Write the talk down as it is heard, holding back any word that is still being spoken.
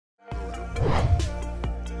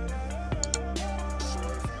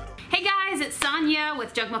Tanya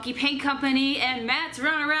with Jug Monkey Paint Company, and Matt's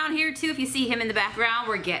running around here too. If you see him in the background,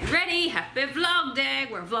 we're getting ready. Happy vlog day.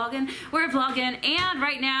 We're vlogging. And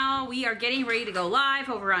right now we are getting ready to go live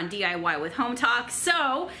over on DIY with Home Talk.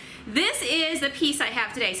 So this is the piece I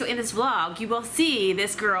have today. So in this vlog, you will see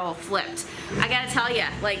this girl flipped. I gotta tell you,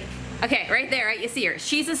 like, okay, right there, right? You see her.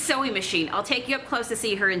 She's a sewing machine. I'll take you up close to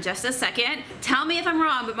see her in just a second. Tell me if I'm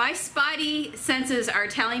wrong, but my spidey senses are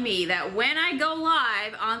telling me that when I go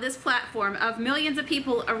live on this platform of millions of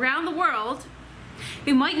people around the world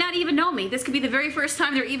who might not even know me, this could be the very first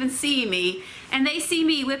time they're even seeing me, and they see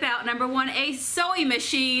me whip out, number one, a sewing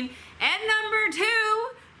machine, and number two,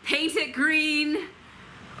 paint it green.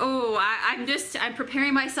 Oh, I'm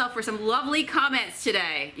preparing myself for some lovely comments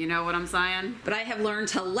today. You know what I'm saying? But I have learned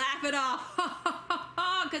to laugh it off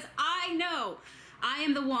because I know I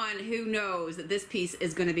am the one who knows that this piece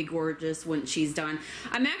is going to be gorgeous when she's done.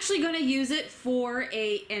 I'm actually going to use it for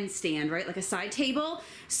a end stand, right? Like a side table.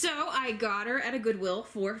 So I got her at a Goodwill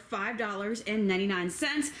for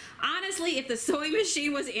 $5.99. Honestly, if the sewing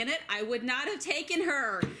machine was in it, I would not have taken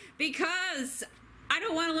her because I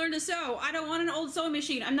don't want to learn to sew. I don't want an old sewing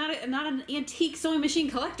machine. I'm not an antique sewing machine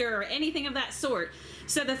collector or anything of that sort.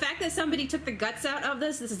 So the fact that somebody took the guts out of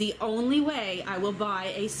this is the only way I will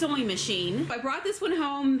buy a sewing machine. I brought this one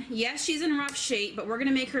home. Yes, she's in rough shape, but we're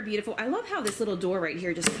gonna make her beautiful. I love how this little door right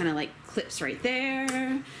here just kind of like clips right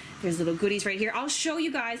there. There's little goodies right here. I'll show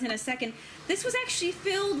you guys in a second. This was actually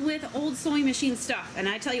filled with old sewing machine stuff. And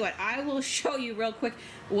I tell you what, I will show you real quick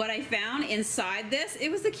what I found inside this. It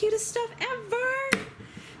was the cutest stuff ever.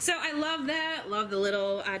 So I love that. Love the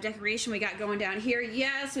little decoration we got going down here.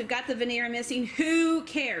 Yes, we've got the veneer missing. Who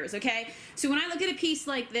cares, okay? So when I look at a piece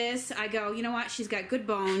like this, I go, you know what? She's got good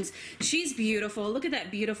bones. She's beautiful. Look at that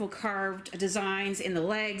beautiful carved designs in the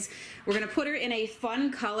legs. We're gonna put her in a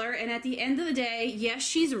fun color, and at the end of the day, yes,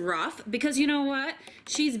 she's rough, because you know what?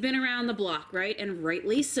 She's been around the block, right? And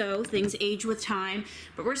rightly so. Things age with time,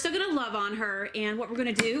 but we're still gonna love on her, and what we're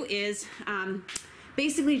gonna do is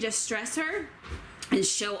basically just stress her and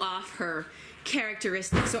show off her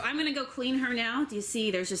characteristics. So I'm gonna go clean her now. Do you see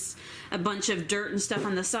there's just a bunch of dirt and stuff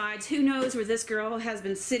on the sides? Who knows where this girl has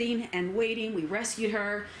been sitting and waiting. We rescued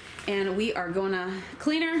her, and we are gonna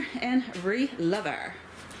clean her and re-love her.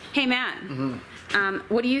 Hey Matt,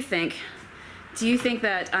 what do you think? Do you think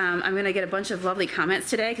that I'm gonna get a bunch of lovely comments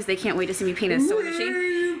today because they can't wait to see me paint a sewing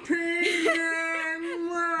machine?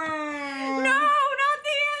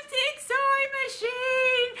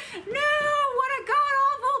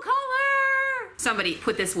 Somebody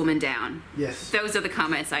put this woman down. Yes. Those are the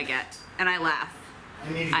comments I get, and I laugh. I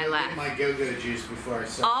need to go get my go-go juice before I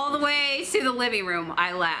sew. All the way to the living room,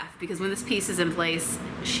 I laugh, because when this piece is in place,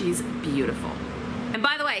 she's beautiful. And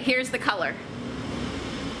by the way, here's the color.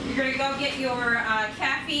 You're gonna go get your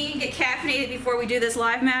caffeine, get caffeinated before we do this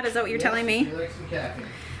live, Matt? Is that what you're telling me? You like some caffeine?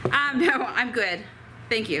 No, I'm good.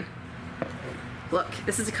 Thank you. Look,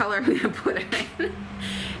 this is the color I'm gonna put it in.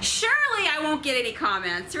 Surely I won't get any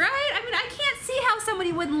comments, right? I mean, I can't see how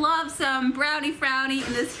somebody would love some brownie frowny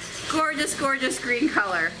in this gorgeous, gorgeous green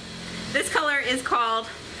color. This color is called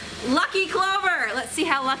Lucky Clover. Let's see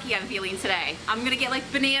how lucky I'm feeling today. I'm gonna get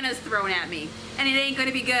like bananas thrown at me, and it ain't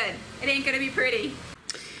gonna be good. It ain't gonna be pretty.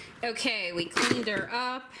 Okay, we cleaned her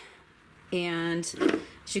up, and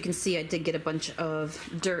as you can see, I did get a bunch of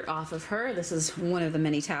dirt off of her. This is one of the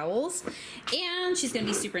many towels. And she's gonna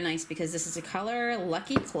be super nice because this is a color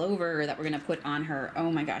Lucky Clover that we're gonna put on her.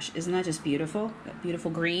 Oh my gosh, isn't that just beautiful? That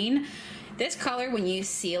beautiful green. This color, when you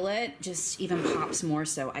seal it, just even pops more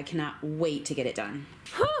so. I cannot wait to get it done.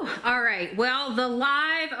 Whew. All right, well, the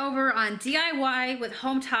live over on DIY with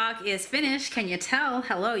Home Talk is finished. Can you tell?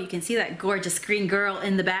 Hello, you can see that gorgeous green girl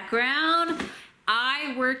in the background.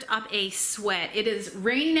 I worked up a sweat. It is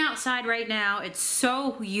raining outside right now. It's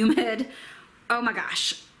so humid. Oh my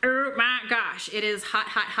gosh. Oh my gosh. It is hot,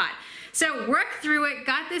 hot, hot. So worked through it,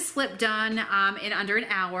 got this flip done in under an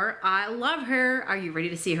hour. I love her. Are you ready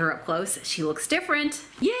to see her up close? She looks different.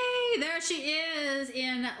 Yay, there she is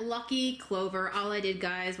in Lucky Clover. All I did,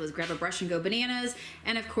 guys, was grab a brush and go bananas.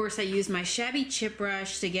 And of course, I used my shabby chip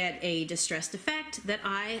brush to get a distressed effect that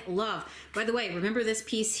I love. By the way, remember this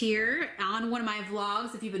piece here on one of my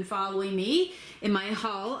vlogs, if you've been following me in my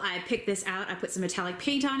haul, I picked this out. I put some metallic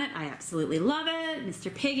paint on it. I absolutely love it.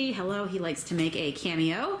 Mr. Piggy, hello, he likes to make a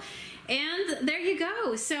cameo. And there you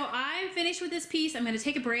go. So I'm finished with this piece. I'm going to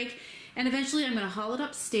take a break, and eventually I'm going to haul it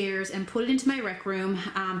upstairs and put it into my rec room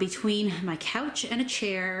between my couch and a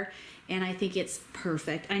chair, and I think it's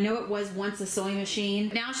perfect. I know it was once a sewing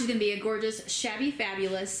machine. Now she's going to be a gorgeous, shabby,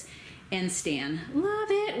 fabulous, and Stan. Love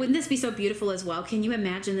it. Wouldn't this be so beautiful as well? Can you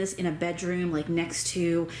imagine this in a bedroom, like next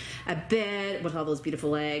to a bed with all those beautiful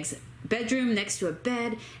legs? Bedroom next to a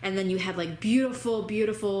bed, and then you have like beautiful,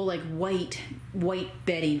 beautiful, like white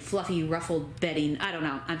bedding, fluffy, ruffled bedding. I don't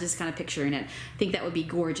know. I'm just kind of picturing it. I think that would be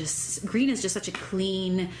gorgeous. Green is just such a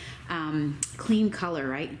clean color,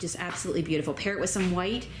 right? Just absolutely beautiful. Pair it with some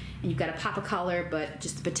white, and you've got a pop of color, but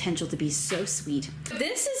just the potential to be so sweet.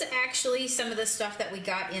 This is actually some of the stuff that we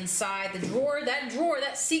got inside the drawer.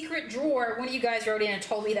 That secret drawer. One of you guys wrote in and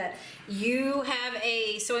told me that you have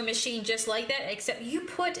a sewing machine just like that, except you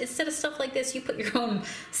put, instead of stuff like this, you put your own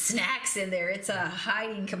snacks in there. It's a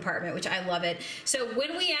hiding compartment, which I love it. So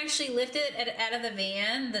when we actually lifted it out of the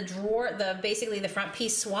van, the drawer, basically the front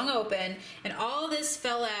piece swung open, and all this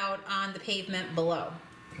fell out on the pavement below.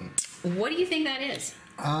 What do you think that is?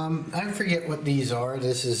 I forget what these are.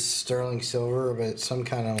 This is sterling silver, but it's some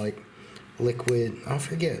kind of like liquid. I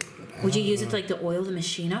forget. Would you use it to like to oil the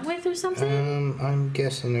machine up with or something? I'm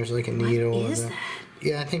guessing there's like a needle. What is that?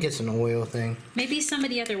 Yeah, I think it's an oil thing. Maybe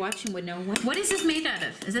somebody out there watching would know. What is this made out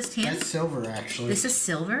of? Is this tan? That's silver, actually. This is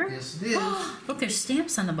silver? Yes, it is. Look, there's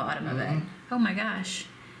stamps on the bottom of it. Oh my gosh.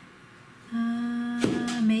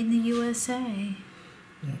 Made in the USA.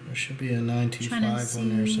 Yeah, there should be a 925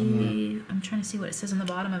 on there somewhere. I'm trying to see what it says on the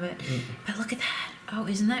bottom of it. But look at that. Oh,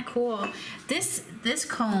 isn't that cool? This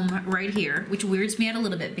comb right here, which weirds me out a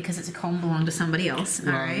little bit because it's a comb belonged to somebody else.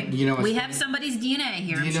 All right. You know we have somebody's DNA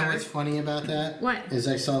here. Do you know what's funny about that? What? Is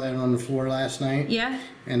I saw that on the floor last night. Yeah.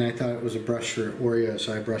 And I thought it was a brush for Oreo,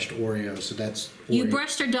 so I brushed Oreo. So that's Oreo. You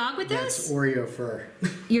brushed your dog with this? That's Oreo fur.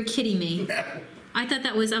 You're kidding me. I thought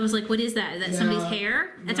that was, I was like, what is that? Is that somebody's hair?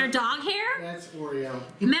 That's our dog hair? That's Oreo.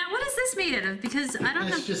 Matt, what is this made out of? Because I don't know.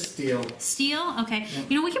 That's just steel. Steel? Okay.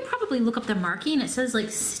 Yep. You know, we could probably look up the marking. It says like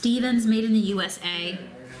Stevens made in the USA.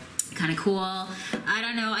 Kind of cool. I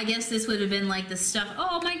don't know. I guess this would have been like the stuff.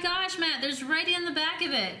 Oh my gosh, Matt, there's writing on the back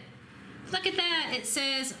of it. Look at that. It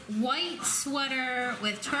says white sweater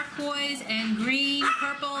with turquoise and green,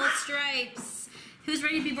 purple stripes. Who's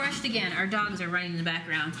ready to be brushed again? Our dogs are running in the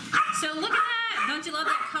background. So look at that. Don't you love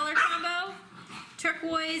that color combo?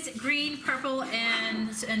 Turquoise, green, purple,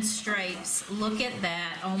 and stripes. Look at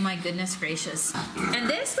that. Oh my goodness gracious. And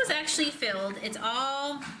this was actually filled. It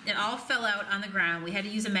all fell out on the ground. We had to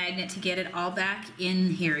use a magnet to get it all back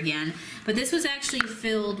in here again. But this was actually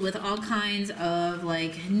filled with all kinds of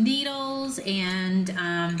like needles and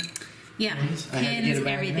yeah, pins,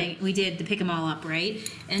 everything. We did to pick them all up,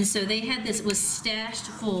 right? And so they had this, was stashed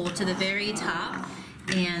full to the very top,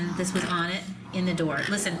 and this was on it in the door.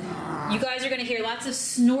 Listen, you guys are going to hear lots of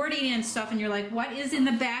snorting and stuff, and you're like, what is in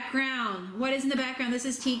the background? What is in the background? This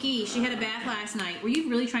is Tiki. She had a bath last night. Were you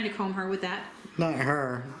really trying to comb her with that? Not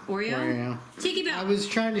her. Oreo? Tiki Bell. I was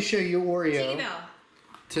trying to show you Oreo. Tiki Bell.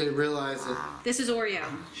 To realize that this is Oreo.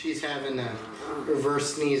 She's having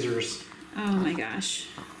reverse sneezers. Oh my gosh.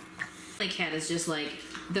 My cat is just like,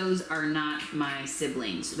 those are not my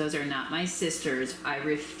siblings. Those are not my sisters. I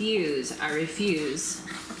refuse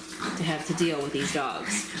to have to deal with these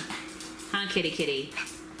dogs. Huh, kitty kitty?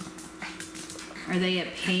 Are they a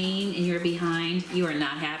pain in your behind? You are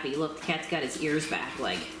not happy. Look, the cat's got his ears back.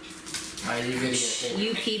 Like,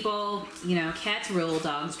 you people, you know, cats roll,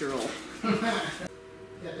 dogs drool.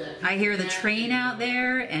 I hear the train out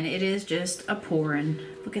there, and it is just a pouring.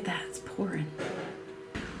 Look at that, it's pouring.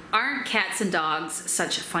 Aren't cats and dogs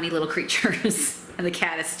such funny little creatures? And the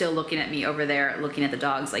cat is still looking at me over there, looking at the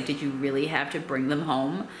dogs like, did you really have to bring them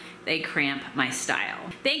home? They cramp my style.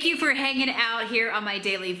 Thank you for hanging out here on my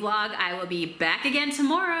daily vlog. I will be back again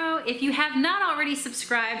tomorrow. If you have not already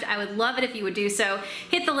subscribed, I would love it if you would do so.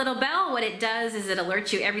 Hit the little bell. What it does is it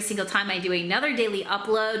alerts you every single time I do another daily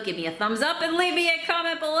upload. Give me a thumbs up and leave me a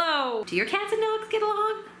comment below. Do your cats and dogs get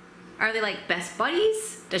along? Are they like best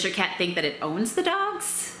buddies? Does your cat think that it owns the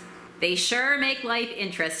dogs? They sure make life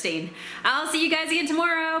interesting. I'll see you guys again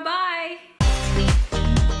tomorrow. Bye.